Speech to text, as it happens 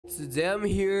Today I'm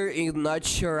here in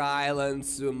Nutshire Island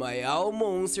to my own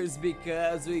monsters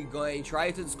because we're going to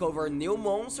try to discover new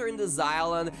monster in this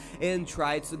island and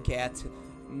try to get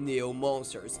new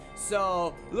monsters.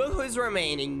 So look who is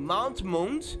remaining. Mount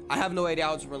Munt, I have no idea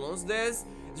how to pronounce this,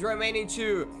 is remaining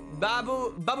to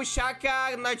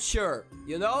Babushaka, not sure,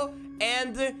 you know,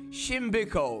 and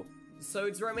Shimbiko. So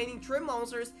it's remaining 3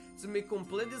 monsters to me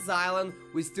complete this island.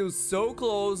 We're still so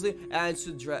close, and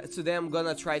today I'm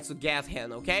gonna try to get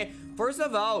him, okay? First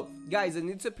of all, guys, I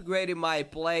need to upgrade my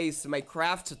place, my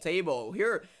craft table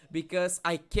here, because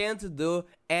I can't do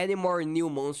any more new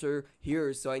monster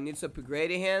here. So I need to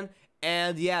upgrade him.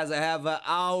 And yes, I have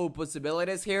all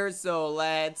possibilities here, so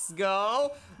let's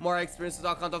go. More experience to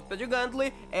account of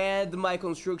Gigantly, and my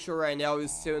construction right now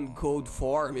is still in gold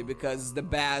form because it's the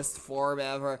best form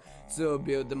ever to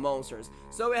build the monsters.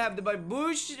 So we have the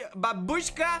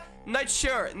Babushka, not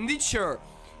sure.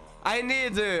 I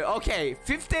need, okay,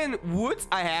 15 woods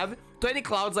I have, 20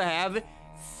 clouds I have,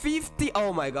 50,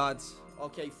 oh my god,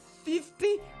 okay,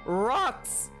 50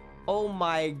 rocks. Oh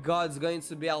my god, it's going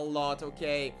to be a lot,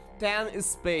 okay. 10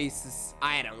 spaces,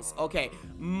 items, okay.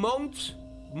 Munt.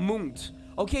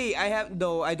 Okay, I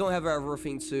don't have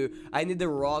everything too. I need the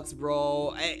rocks,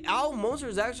 bro. All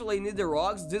monsters actually need the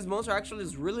rocks. This monster actually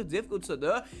is really difficult to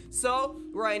do. So,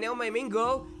 right now, my main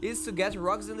goal is to get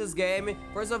rocks in this game.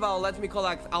 First of all, let me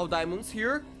collect all diamonds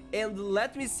here. And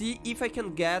let me see if I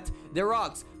can get the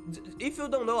rocks. If you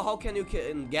don't know how you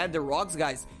can get the rocks,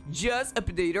 guys, just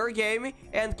update your game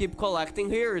and keep collecting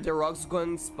here. The rocks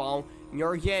going to spawn in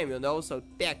your game, you know. So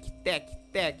tech,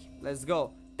 let's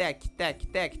go. Tech.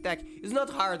 It's not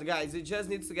hard, guys. You just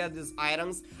need to get these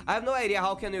items. I have no idea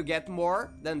how can you get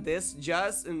more than this,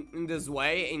 just in this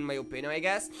way, in my opinion, I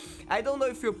guess. I don't know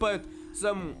if you put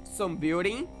some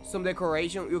building, some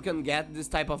decoration, you can get this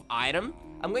type of item.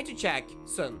 I'm going to check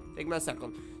soon. Take me a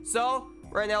second. So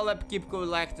right now, let's keep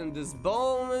collecting these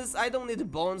bones. I don't need the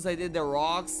bones, I did the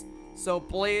rocks. So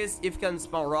please, if you can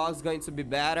spawn rocks, going to be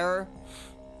better.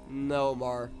 No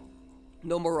more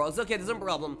rocks. Okay, there's no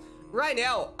problem. Right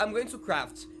now, I'm going to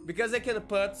craft, because I can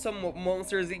put some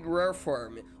monsters in rare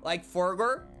form. Like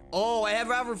Forgor. Oh, I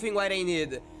have everything what I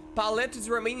need. Palette is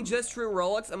remaining just 3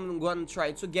 Robux. I'm gonna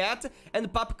try to get,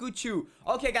 and Papiku 2.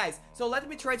 Okay, guys, so let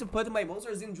me try to put my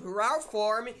monsters in rare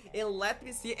form, and let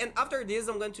me see. And after this,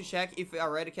 I'm going to check if I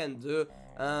already can do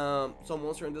some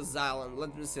monster in this island.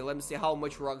 Let me see how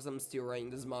much rocks I'm still in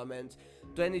this moment.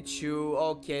 22.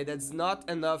 Okay, that's not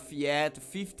enough yet.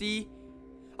 50.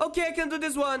 Okay, I can do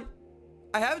this one.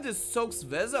 I have this Soak's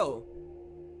Vessel.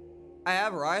 I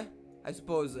have, right? I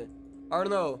suppose. I don't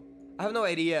know. I have no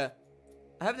idea.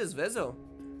 I have this vessel.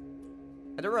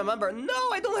 I don't remember. No,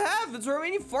 I don't have. It's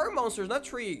remaining 4 monsters, not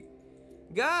 3.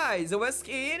 Guys, I was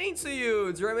kidding to you.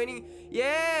 It's remaining.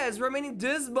 Yeah, it's remaining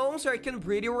this monster. I can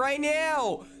breed it right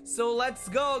now. So let's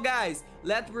go, guys.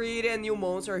 Let's breed a new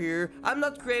monster here. I'm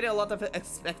not creating a lot of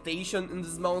expectation in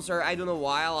this monster. I don't know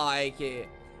why. Like,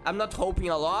 I'm not hoping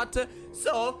a lot.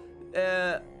 So,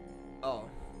 oh.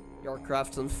 Your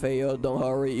crafting failed, don't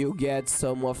worry, you get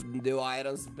some of the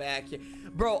items back.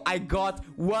 Bro, I got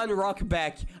 1 rock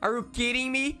back. Are you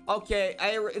kidding me? Okay,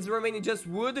 it's remaining just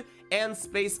wood and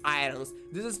space items.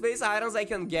 These space items I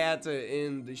can get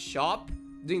in the shop.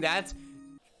 Doing that.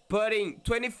 Putting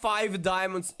 25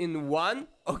 diamonds in 1.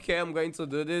 Okay, I'm going to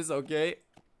do this, okay.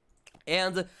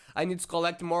 And I need to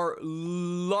collect more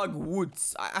log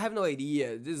woods. I have no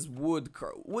idea. This wood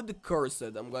cursed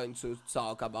I'm going to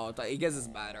talk about. I guess it's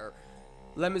better.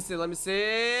 Let me see.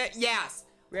 Yes!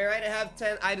 We already have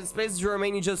 10 item spaces,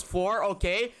 remaining just 4.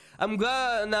 Okay. I'm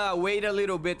gonna wait a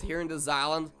little bit here in this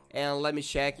island. And let me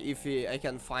check if I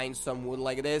can find some wood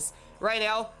like this. Right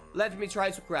now, let me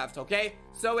try to craft, okay?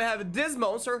 So we have this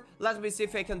monster. Let me see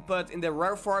if I can put in the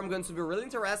rare form. Going to be really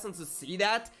interesting to see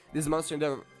that. This monster in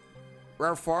the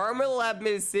rare form. Let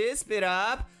me see. Speed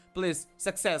up. Please.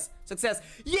 Success.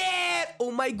 Yeah!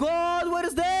 Oh my god. What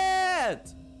is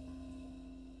that?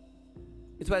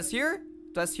 It was here?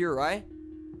 It was here, right?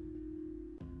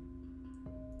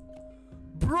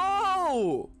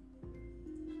 Bro!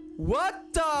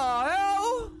 What the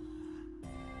hell?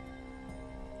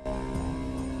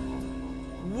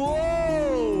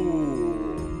 Whoa!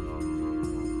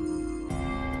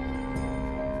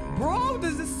 Bro,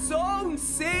 this is so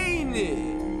insane!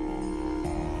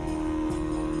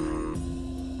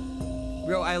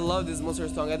 Bro, I love this monster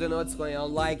song. I don't know what's going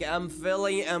on. Like, I'm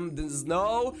feeling the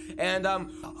snow, and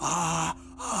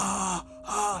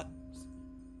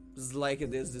it's like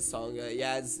this song.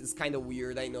 Yeah, it's kind of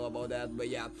weird. I know about that, but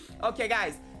yeah. Okay,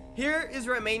 guys. Here is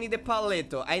remaining the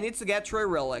Paleto. I need to get 3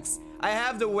 relics. I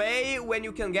have the way when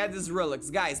you can get these relics.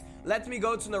 Guys, let me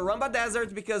go to Naramba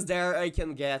Desert because there I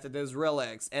can get these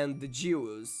relics and the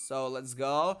jewels. So let's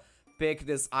go. Pick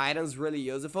these items, really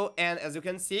useful. And as you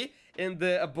can see, in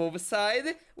the above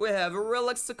side, we have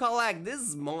relics to collect.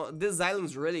 This island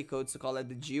is really cool to collect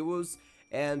the jewels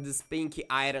and this pink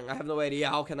item. I have no idea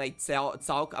how can I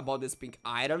talk about this pink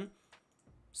item.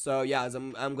 So yes,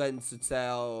 I'm going to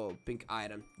tell pink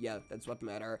item. Yeah, that's what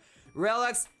matter.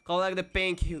 Relics, collect the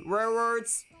pink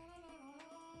rewards.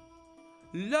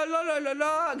 La la la la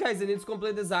la. Guys, I need to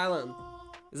complete this island.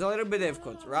 It's a little bit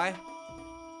difficult, right?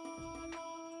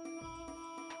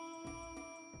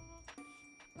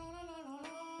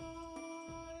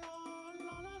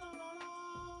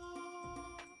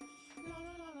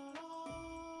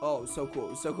 Oh, so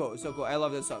cool, so cool, so cool. I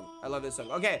love this song. I love this song.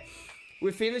 Okay,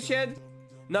 we finished it.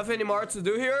 Nothing more to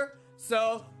do here.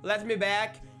 So let me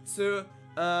back to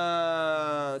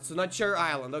Not Sure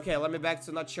Island. Okay, let me back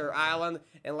to Not Sure Island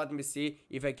and let me see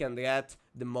if I can get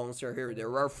the monster here, the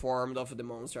rare form of the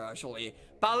monster actually.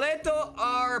 Paleto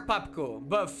or Papco?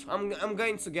 Buff. I'm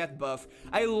going to get buff.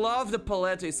 I love the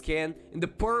Paleto skin in the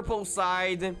purple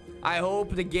side. I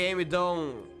hope the game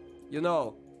don't, you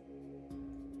know.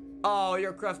 Oh,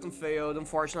 your crafting failed.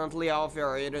 Unfortunately, all of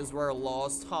your items were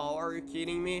lost. How are you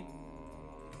kidding me?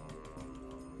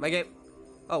 My game.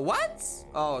 Oh, what?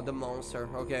 Oh, the monster.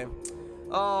 Okay.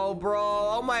 Oh, bro.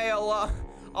 All my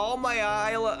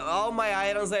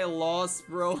items I lost,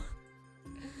 bro.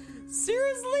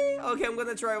 Seriously? Okay, I'm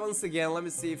gonna try once again. Let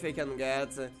me see if I can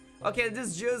get. Okay,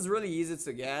 this just really easy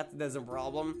to get. There's a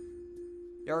problem.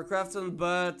 You're crafting,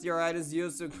 but your items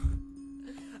used to.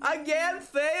 Again,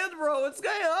 failed, bro. What's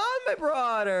going on, my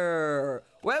brother?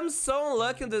 Well, I'm so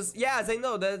unlucky in this. Yes, I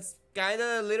know that's kind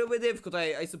of a little bit difficult,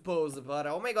 I suppose. But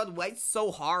oh my god, why it's so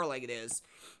hard like this?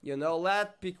 You know,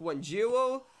 pick one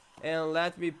jewel and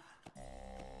let me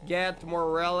get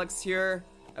more relics here.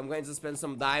 I'm going to spend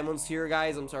some diamonds here,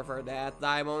 guys. I'm sorry for that.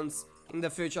 Diamonds. In the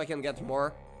future, I can get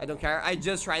more. I don't care. I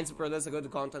just trying to produce a good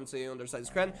content so you understand the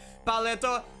screen.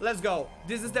 Paleto, let's go.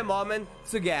 This is the moment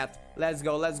to get. Let's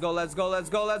go, let's go, let's go, let's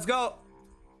go, let's go.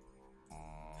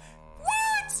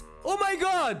 What? Oh my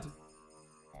god.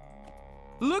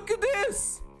 Look at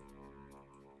this.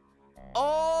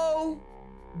 Oh,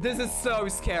 this is so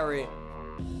scary.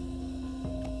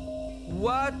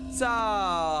 What the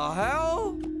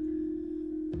hell?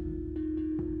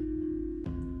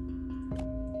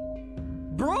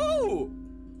 Bro!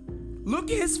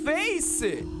 Look at his face!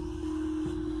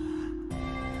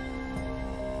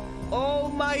 Oh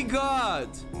my god!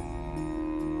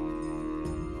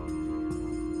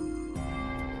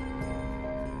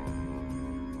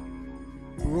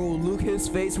 Bro, look at his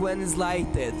face when it's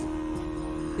lighted.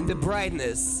 In the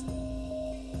brightness.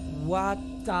 What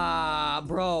the...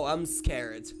 Bro, I'm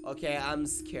scared. Okay, I'm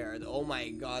scared. Oh my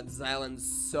god, this island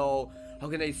is so... How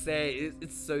can I say?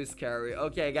 It's so scary.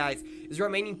 Okay, guys. It's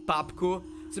remaining Papco.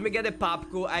 To get the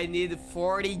Papco, I need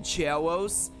 40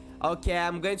 jewels. Okay,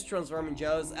 I'm going to transform in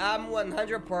jewels. I'm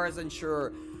 100%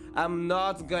 sure I'm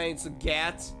not going to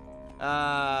get...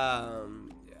 probably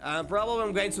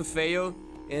I'm going to fail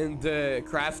in the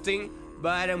crafting.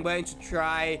 But I'm going to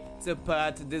try to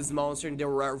put this monster in the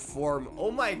rare form.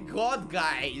 Oh my god,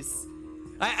 guys.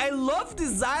 I love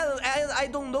this island. And I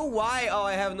don't know why. Oh,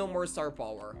 I have no more star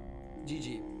power.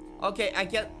 GG. Okay, I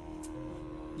can't.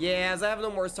 Yes, I have no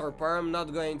more star power. I'm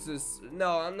not going to.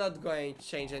 No, I'm not going to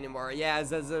change anymore.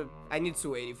 Yes, I need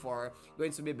 284.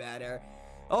 Going to be better.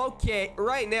 Okay,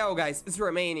 right now, guys, it's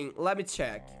remaining. Let me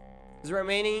check. It's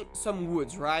remaining some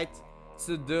woods, right?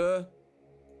 To the.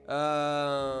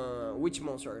 Which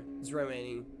monster is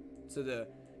remaining? To the.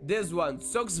 This one,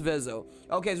 Sox Vessel.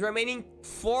 Okay, it's remaining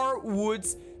 4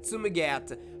 woods to me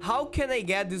get. How can I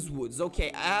get these woods?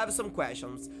 Okay, I have some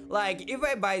questions. Like, if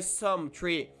I buy some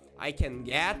tree, I can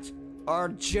get? Or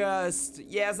just...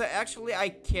 Yes, actually, I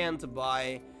can't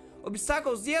buy.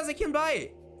 Obstacles? Yes, I can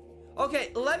buy. Okay,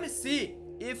 let me see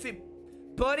if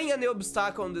putting a new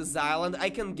obstacle on this island, I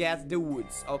can get the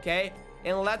woods, okay?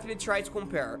 And let me try to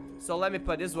compare. So let me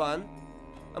put this one.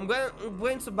 I'm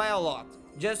going to buy a lot.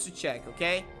 Just to check,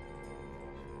 okay?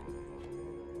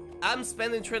 I'm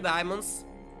spending 3 diamonds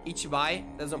each buy,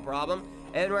 that's no problem.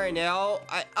 And right now,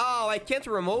 I can't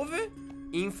remove it.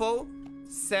 Info,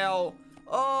 sell.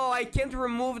 Oh, I can't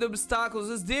remove the obstacles,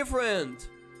 it's different.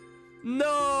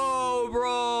 No,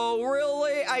 bro,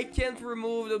 really? I can't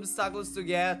remove the obstacles to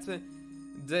get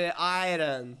the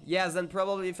item. Yes, and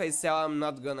probably if I sell, I'm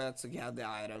not gonna to get the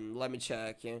item. Let me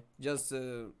check, just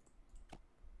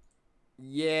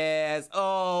Yes.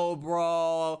 Oh,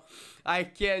 bro. I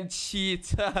can't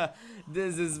cheat.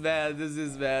 This is bad. This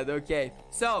is bad. Okay.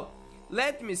 So,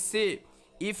 let me see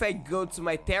if I go to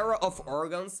my Terra of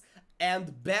Organs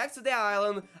and back to the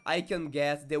island, I can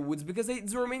get the woods because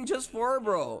it's remaining just 4,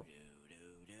 bro.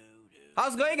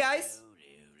 How's it going, guys?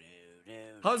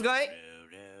 How's it going?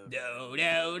 No.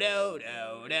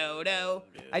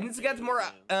 I need to get more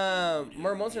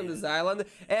monsters on this island.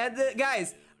 And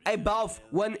guys, I bought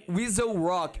one Weasel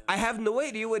Rock. I have no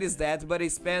idea what is that, but I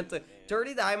spent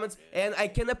 30 diamonds and I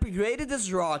can upgrade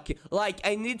this rock. Like,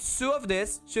 I need 2 of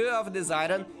this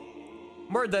iron.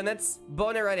 More donuts,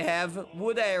 bone I already have,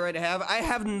 wood I already have. I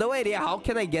have no idea how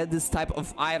can I get this type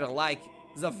of iron, like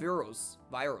the virus.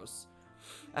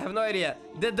 I have no idea.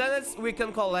 The donuts we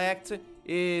can collect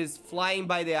is flying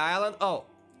by the island. Oh,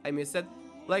 I missed it.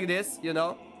 Like this, you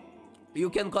know. You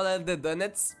can collect the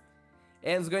donuts.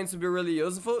 And it's going to be really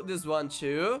useful. This one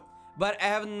too. But I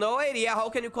have no idea how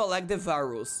can you collect the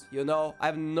virus. You know, I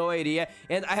have no idea.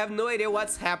 And I have no idea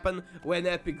what's happened when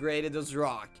I upgraded this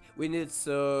rock. We need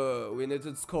to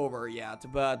discover yet,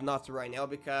 but not right now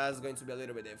because it's going to be a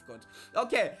little bit difficult.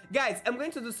 Okay, guys, I'm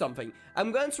going to do something.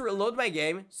 I'm going to reload my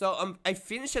game. So I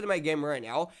finished my game right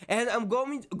now, and I'm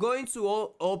going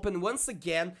to open once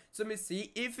again to me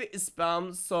see if it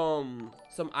spawns some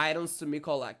items to me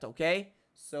collect. Okay,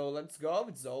 so let's go.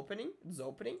 It's opening.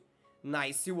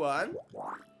 Nice one.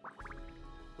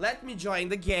 Let me join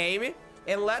the game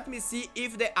and let me see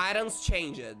if the items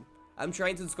changed. I'm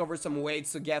trying to discover some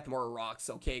ways to get more rocks.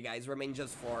 Okay, guys, remain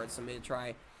just 4. So I'm gonna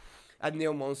try a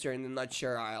new monster in the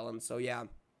Nutshell Island. So yeah,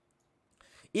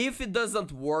 if it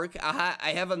doesn't work,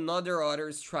 I have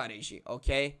other strategy.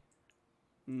 Okay,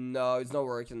 no, it's not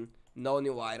working. No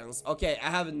new items. Okay, I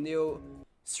have a new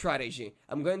strategy.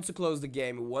 I'm going to close the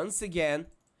game once again.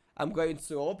 I'm going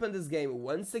to open this game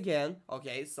once again.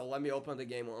 Okay, so let me open the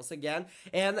game once again.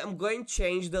 And I'm going to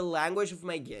change the language of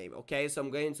my game. Okay, so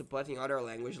I'm going to put in other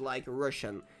language like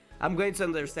Russian. I'm going to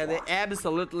understand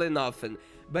absolutely nothing.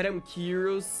 But I'm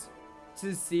curious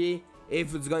to see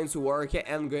if it's going to work. And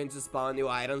I'm going to spawn new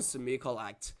items to me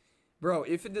collect. Bro,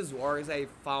 if this works, I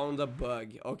found a bug.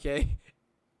 Okay?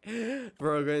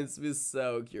 Bro, I'm going to be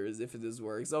so curious if this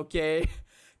works. Okay.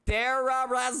 Terra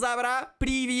Razabra,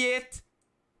 привет.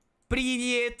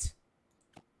 Привет.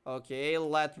 Okay,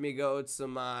 let me go to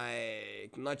my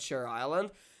Nutshell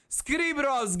Island.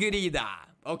 Skribrosgrida.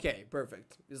 Okay,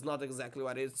 perfect. It's not exactly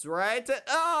what it's right.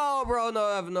 Oh, bro, no,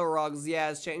 I have no rocks.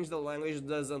 Yes, change the language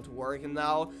doesn't work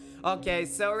now. Okay,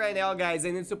 so right now, guys,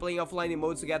 I need to play in offline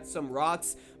mode to get some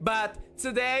rocks. But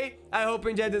today, I hope you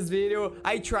enjoyed this video.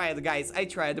 I tried, guys,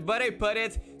 but I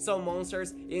put some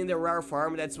monsters in the rare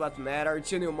farm. That's what mattered.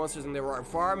 2 new monsters in the rare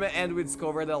farm, and we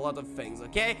discovered a lot of things,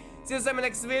 okay? See you in the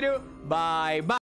next video. Bye.